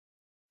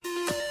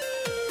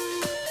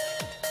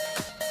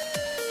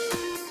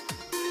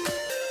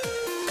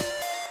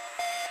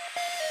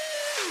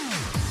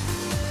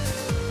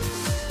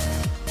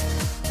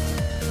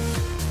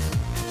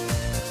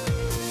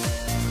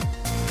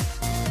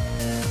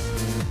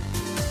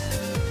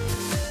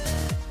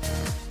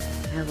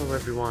Hello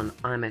everyone,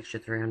 I'm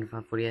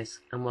Extra30540s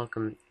and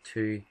welcome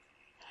to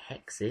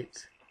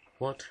Hexxit.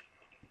 What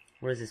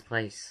is this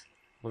place?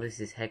 Well, this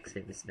is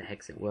Hexxit. This is the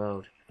Hexxit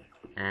world,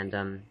 and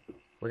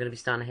we're gonna be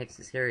starting a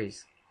Hexxit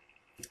series.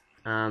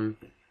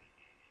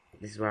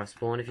 This is where I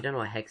spawned. If you don't know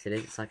what Hexxit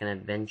is, it's like an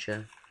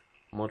adventure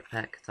mod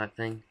pack type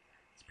thing.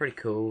 It's pretty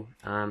cool.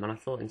 And I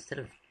thought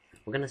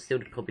we're gonna still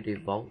probably do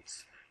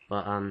vaults,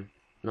 but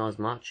not as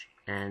much.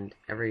 And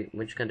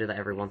we're just gonna do that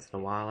every once in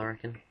a while, I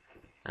reckon.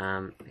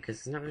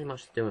 Because there's not really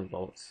much to do in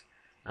vaults.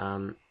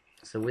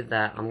 So with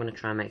that, I'm gonna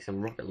try and make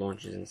some rocket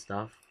launches and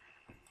stuff,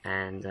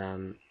 and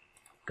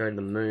go to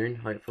the moon,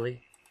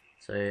 hopefully.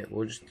 So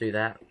we'll just do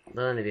that.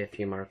 There'll only be a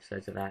few more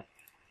episodes of that,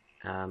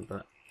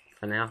 but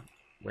for now,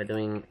 we're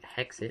doing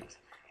Hexxit,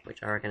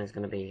 which I reckon is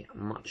going to be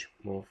much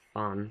more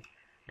fun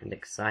and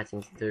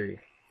exciting to do.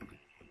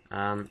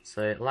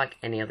 So like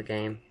any other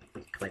game,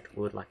 collect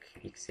wood like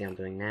you can see I'm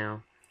doing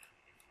now,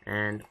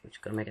 and we've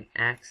just got to make an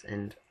axe.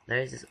 And there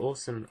is this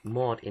awesome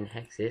mod in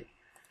Hexxit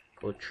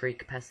called Tree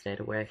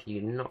Capacitator, where if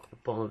you knock the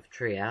bottom of a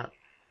tree out,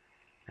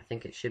 I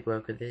think it should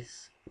work with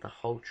this, the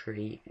whole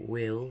tree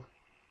will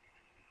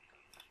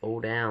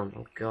fall down,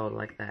 oh god,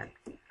 like that.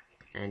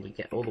 And you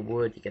get all the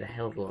wood, you get a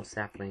hell of a lot of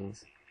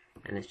saplings,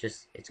 and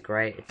it's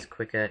great, it's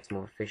quicker, it's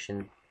more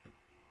efficient,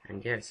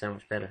 and yeah, it's so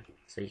much better.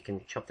 So you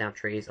can chop down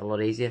trees a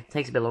lot easier. It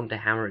takes a bit longer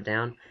to hammer it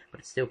down, but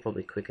it's still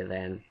probably quicker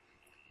than,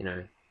 you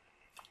know,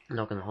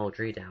 knocking the whole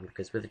tree down,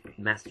 because with a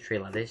massive tree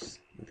like this,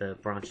 the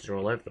branches are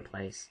all over the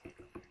place. You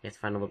have to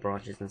find all the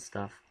branches and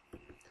stuff.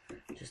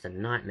 Just a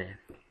nightmare.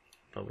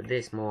 But with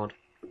this mod,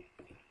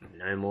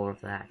 no more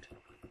of that.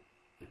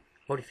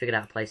 Already figured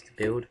out a place to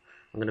build.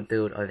 I'm going to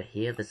build over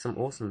here. There's some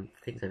awesome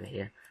things over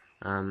here.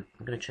 I'm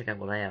going to check out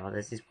what they are.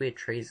 There's these weird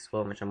trees as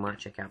well, which I might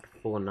check out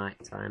before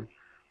night time,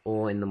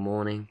 or in the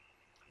morning.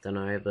 Don't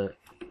know, but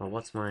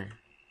what's my...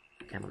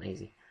 Okay, I'm on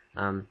easy.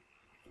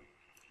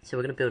 So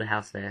we're going to build a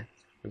house there.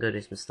 We're going to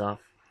do some stuff.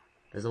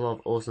 There's a lot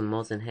of awesome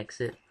mods in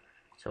Hexxit,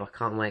 so I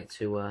can't wait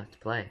to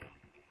play.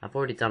 I've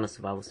already done a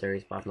survival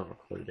series, but I've not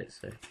recorded it,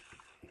 so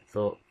I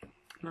thought,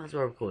 might as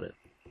well record it.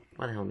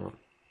 Why the hell not?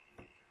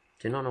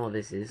 Do not know what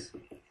this is.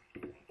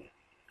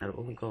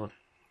 Oh god.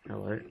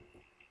 Hello.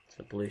 It's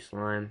a blue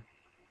slime.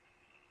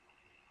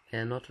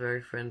 Yeah, not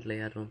very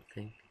friendly, I don't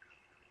think.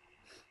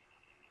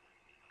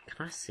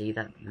 Can I see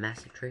that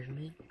massive tree from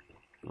here?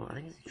 Oh, I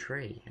think it's a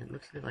tree. It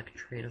looks a bit like a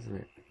tree, doesn't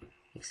it?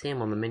 You can see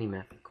him on the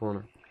mini-map in the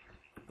corner.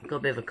 I've got a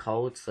bit of a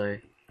cold, so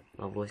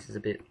my voice is a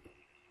bit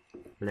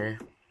meh.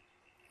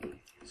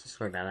 So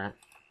sorry about that.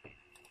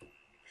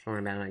 Sorry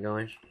about that,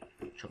 guys.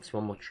 Chop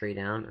one more tree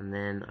down, and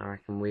then I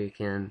reckon we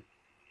can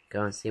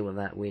go and see what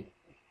that weird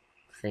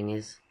thing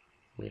is.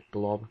 Weird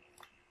blob.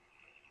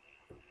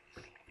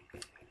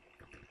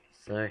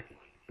 So,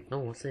 oh,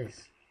 what's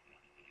this?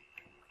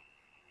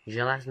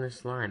 Gelatinous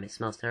slime. It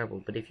smells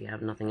terrible, but if you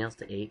have nothing else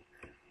to eat,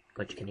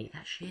 God, you can eat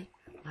that shit?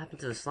 What happened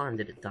to the slime?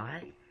 Did it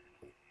die?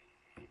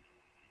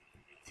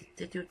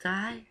 Did you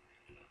die?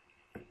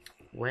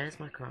 Where's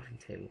my crafting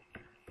table?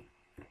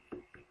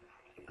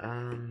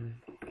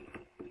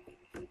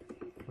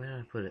 Where did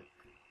I put it?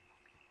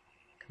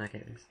 Can I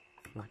get this?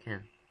 Oh, I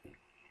can.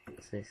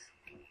 What's this?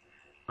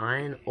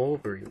 Iron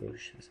Aubrey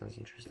bush. That sounds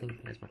interesting.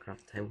 There's my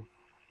crafting table.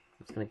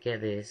 I'm just gonna get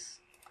this.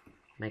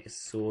 Make a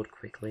sword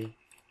quickly.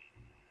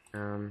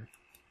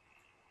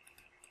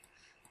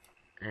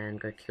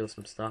 And go kill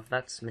some stuff.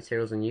 That's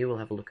materials on you. We'll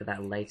have a look at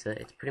that later.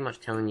 It's pretty much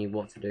telling you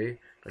what to do,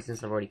 but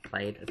since I've already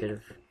played a bit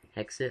of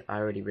Hexxit, I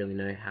already really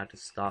know how to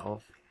start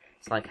off.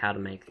 It's like how to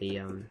make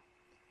the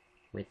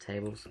weird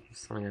tables. There's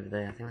something over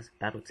there. I think that's a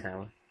battle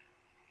tower.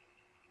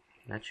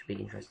 That should be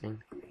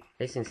interesting.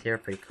 These things here are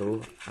pretty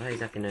cool. I don't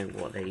exactly know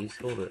what they're used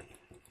for, but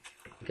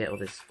I get all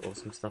this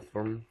awesome stuff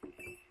from them.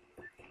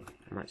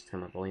 I might just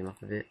turn my volume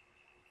up a bit.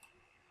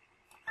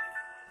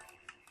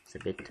 It's a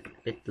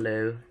bit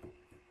low.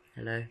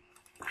 Hello.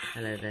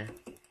 Hello there.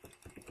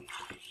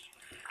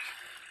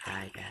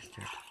 Die,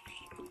 bastard.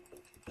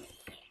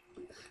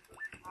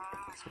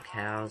 Some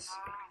cows.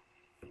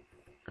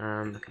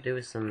 I could do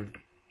with some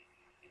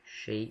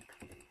sheep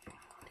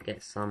to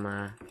get some,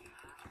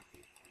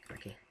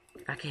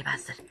 back here,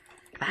 bastard!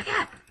 Back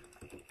here!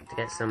 To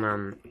get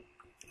some,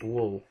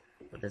 wool,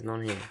 but there's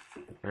none here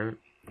at the moment.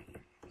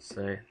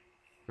 So,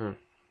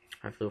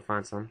 hopefully we'll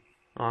find some.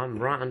 Oh, I'm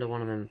right under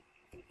one of them.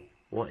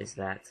 What is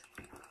that?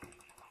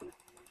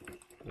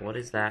 What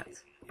is that?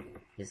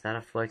 Is that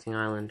a floating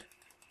island?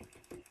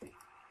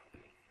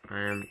 I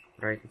am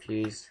very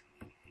confused.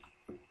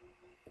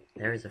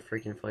 There is a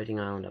freaking floating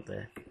island up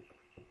there.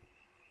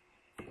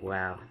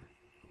 Wow.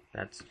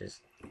 That's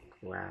just...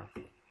 wow.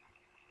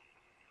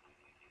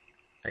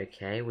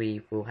 Okay,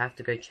 we will have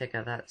to go check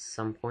out that at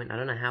some point. I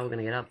don't know how we're going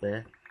to get up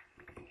there,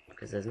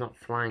 because there's not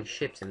flying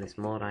ships in this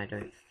mod, I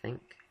don't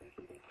think.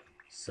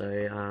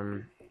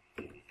 So,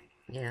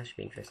 yeah, that should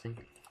be interesting.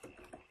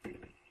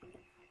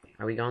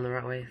 Are we going the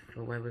right way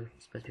for where we're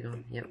supposed to be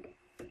going? Yep.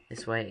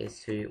 This way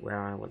is to where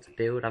I want to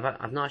build.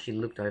 I've not actually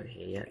looked over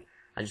here yet.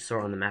 I just saw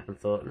it on the map and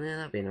thought, yeah,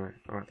 that'd be an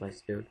alright place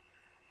to build.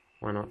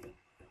 Why not?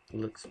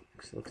 Looks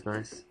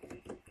nice.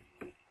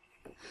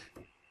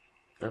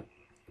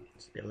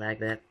 Just a bit of lag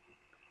there.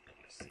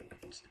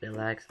 Just a bit of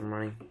lag, so I'm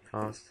running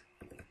fast.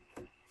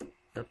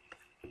 Up.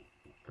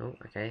 Oh,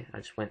 okay. I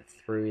just went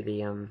through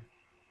the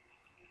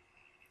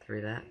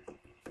through that.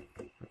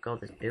 Oh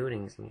god, there's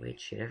buildings and weird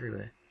shit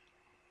everywhere.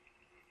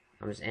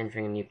 I'm just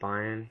entering a new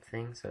biome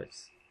thing, so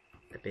it's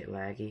a bit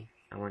laggy.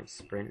 I won't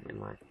sprint, it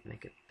might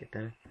make it a bit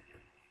better.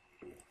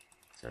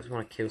 So I just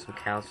want to kill some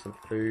cows for some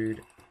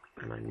food,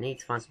 and I need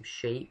to find some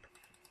sheep,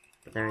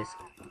 but there is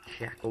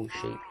jackal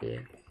sheep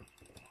here.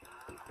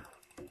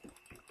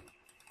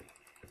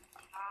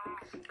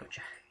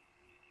 Gotcha.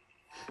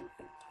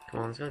 Come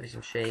on, there's gotta be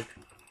some sheep.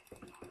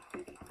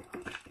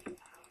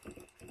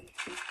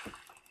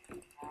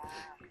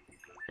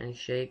 Any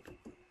sheep?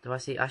 Do I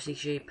see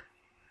sheep?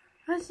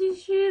 I see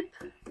sheep!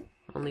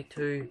 Only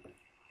 2.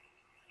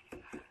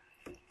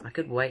 I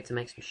could wait to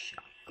make some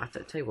I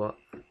tell you what,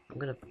 I'm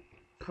gonna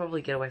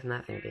probably get away from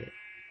that thing a bit.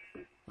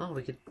 Oh,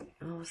 we could,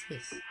 oh, what's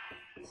this?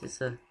 Is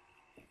this a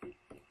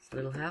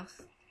little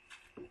house?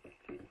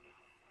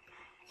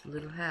 It's a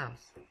little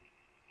house.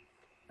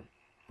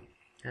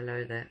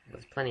 Hello there.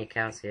 There's plenty of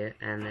cows here,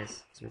 and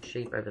there's some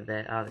sheep over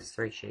there. Ah, there's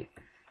 3 sheep.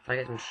 If I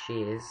get some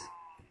shears,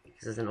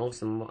 because there's an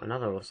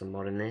another awesome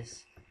mod in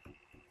this,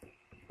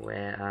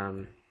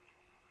 where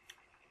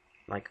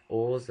like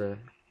ores are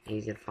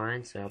easier to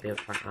find, so I'll be able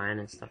to find iron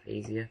and stuff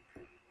easier.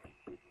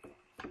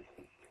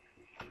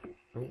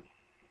 Oh,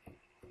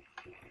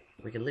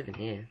 we could live in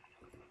here.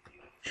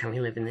 Shall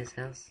we live in this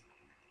house?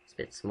 It's a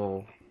bit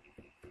small.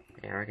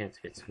 Yeah, I reckon it's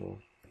a bit small.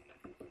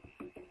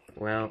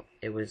 Well,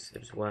 it was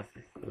worth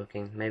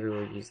looking. Maybe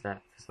we'll use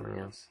that for something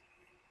else.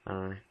 I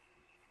don't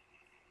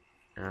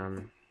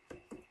know.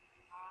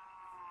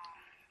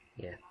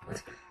 Yeah.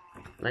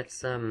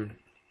 Let's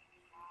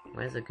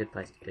where's a good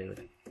place to build?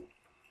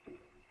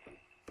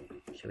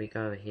 Should we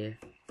go over here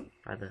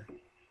by the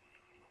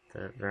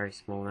very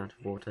small amount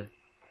of water?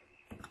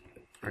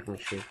 I reckon we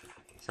should.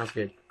 Sounds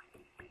good.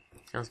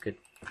 Sounds good.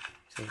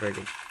 Sounds very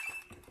good.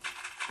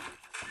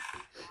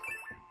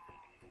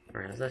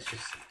 Alright, let's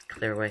just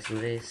clear away some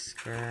of this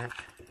crap.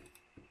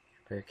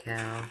 Per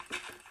cow.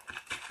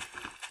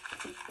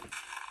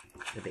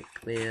 A bit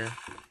clear.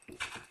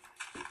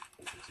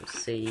 Some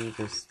seeds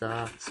and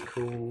stuff. It's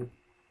cool.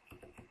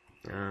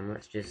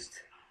 Let's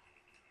just.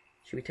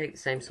 Should we take the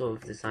same sort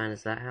of design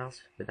as that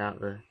house without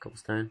the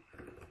cobblestone?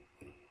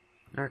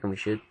 I reckon we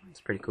should.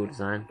 It's a pretty cool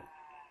design,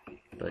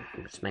 but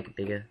we'll just make it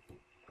bigger.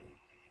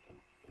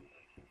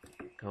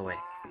 Go away.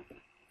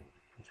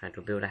 I'm trying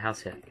to build a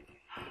house here.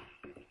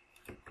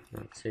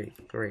 1, 2,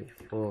 3,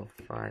 4,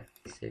 5,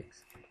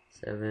 6,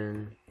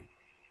 7,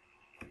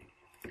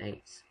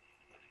 8.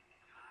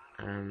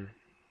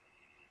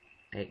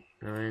 8,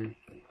 9.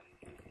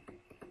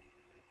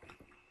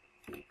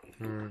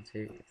 1,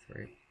 2,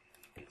 3.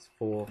 It's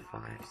 4,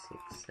 5, 6,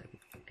 7,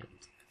 8,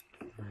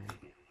 9,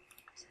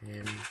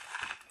 10.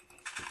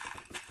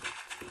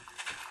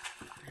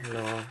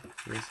 Hello,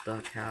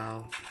 Mr.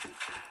 Cow.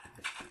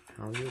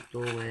 How you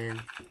doing?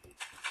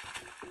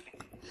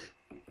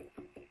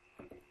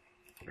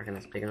 I reckon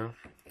that's big enough.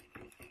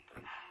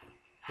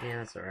 Yeah,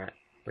 that's alright.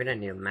 We don't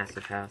need a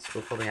massive house.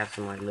 We'll probably have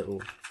some like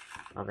little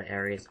other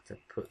areas to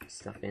put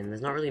stuff in.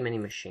 There's not really many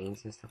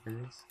machines and stuff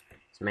in this.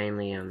 It's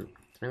mainly an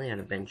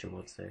adventure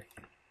mod, so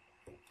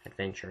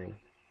adventuring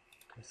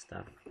and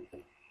stuff.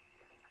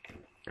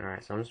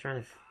 Alright, so I'm just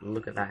trying to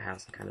look at that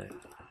house and kind of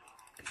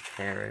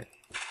compare it.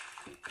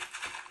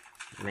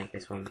 Make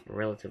this one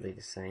relatively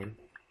the same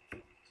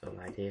sort of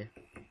idea.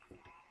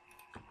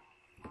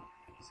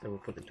 So we'll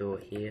put the door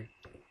here.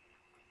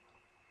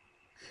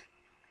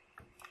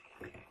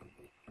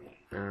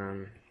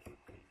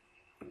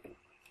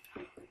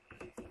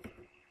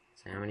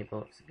 So how many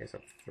blocks? It goes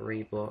up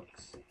 3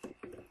 blocks.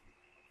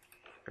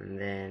 And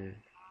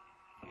then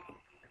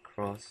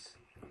across.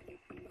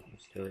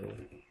 Just do a little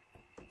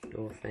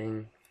door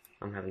thing.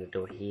 I'm having the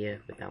door here,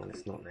 but that one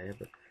is not there,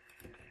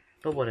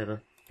 but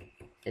whatever.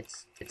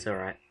 It's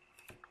alright.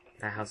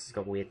 That house has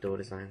got weird door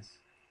designs.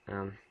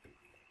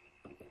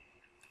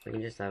 We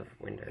can just have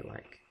a window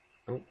like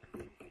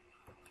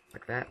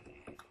that.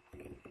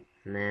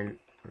 And then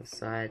on the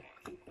side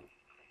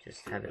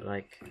just have it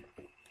like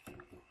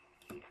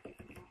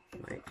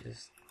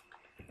just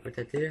put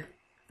that there,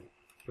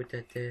 put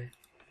that there,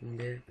 and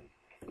there,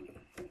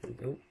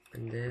 and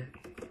and there,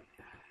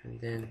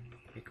 and then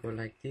we go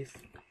like this.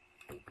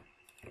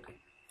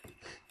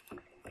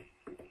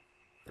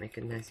 Make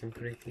it nice and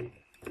pretty.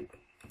 We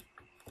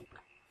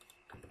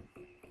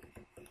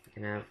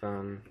can have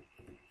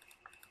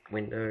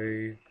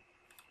window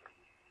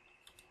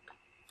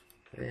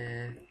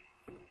there.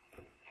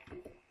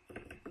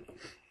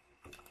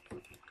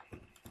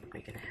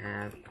 We can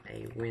have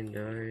a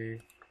window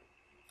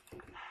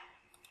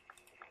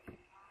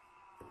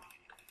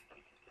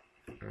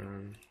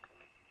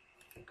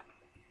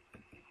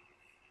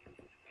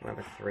we'll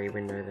have a 3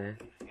 window there,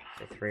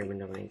 so 3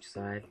 window on each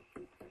side.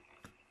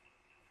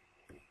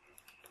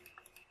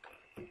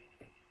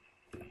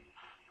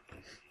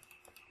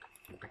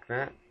 Like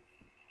that.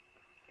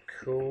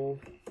 Cool.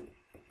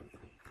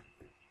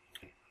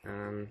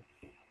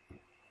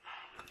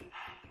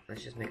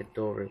 let's just make a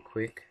door real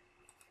quick.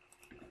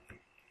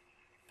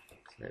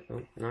 So,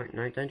 oh,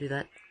 no, don't do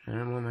that. I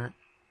don't want that.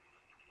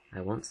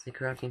 I want the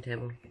crafting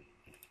table.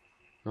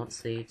 Not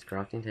seeds,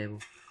 crafting table.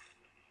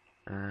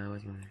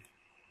 Where's my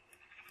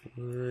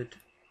wood?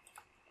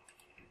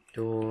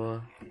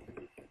 Door.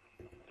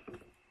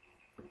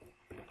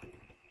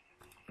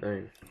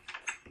 Boom.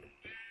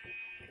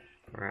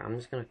 Alright, I'm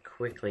just gonna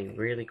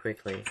really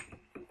quickly,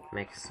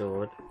 make a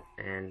sword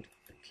and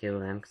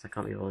kill them because I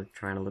can't be bothered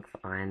trying to look for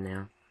iron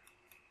now.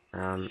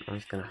 I'm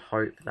just gonna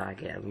hope that I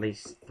get at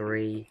least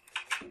three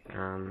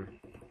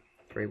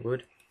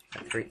wood,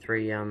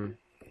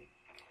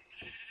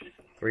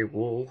 three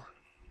wool,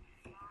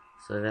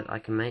 so that I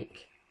can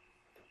make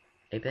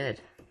a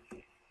bed.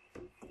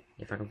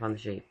 If I can find the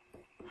sheep.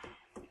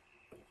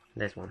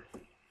 There's one.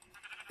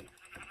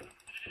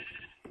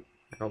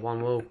 I got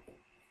one wool.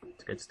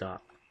 It's a good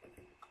start.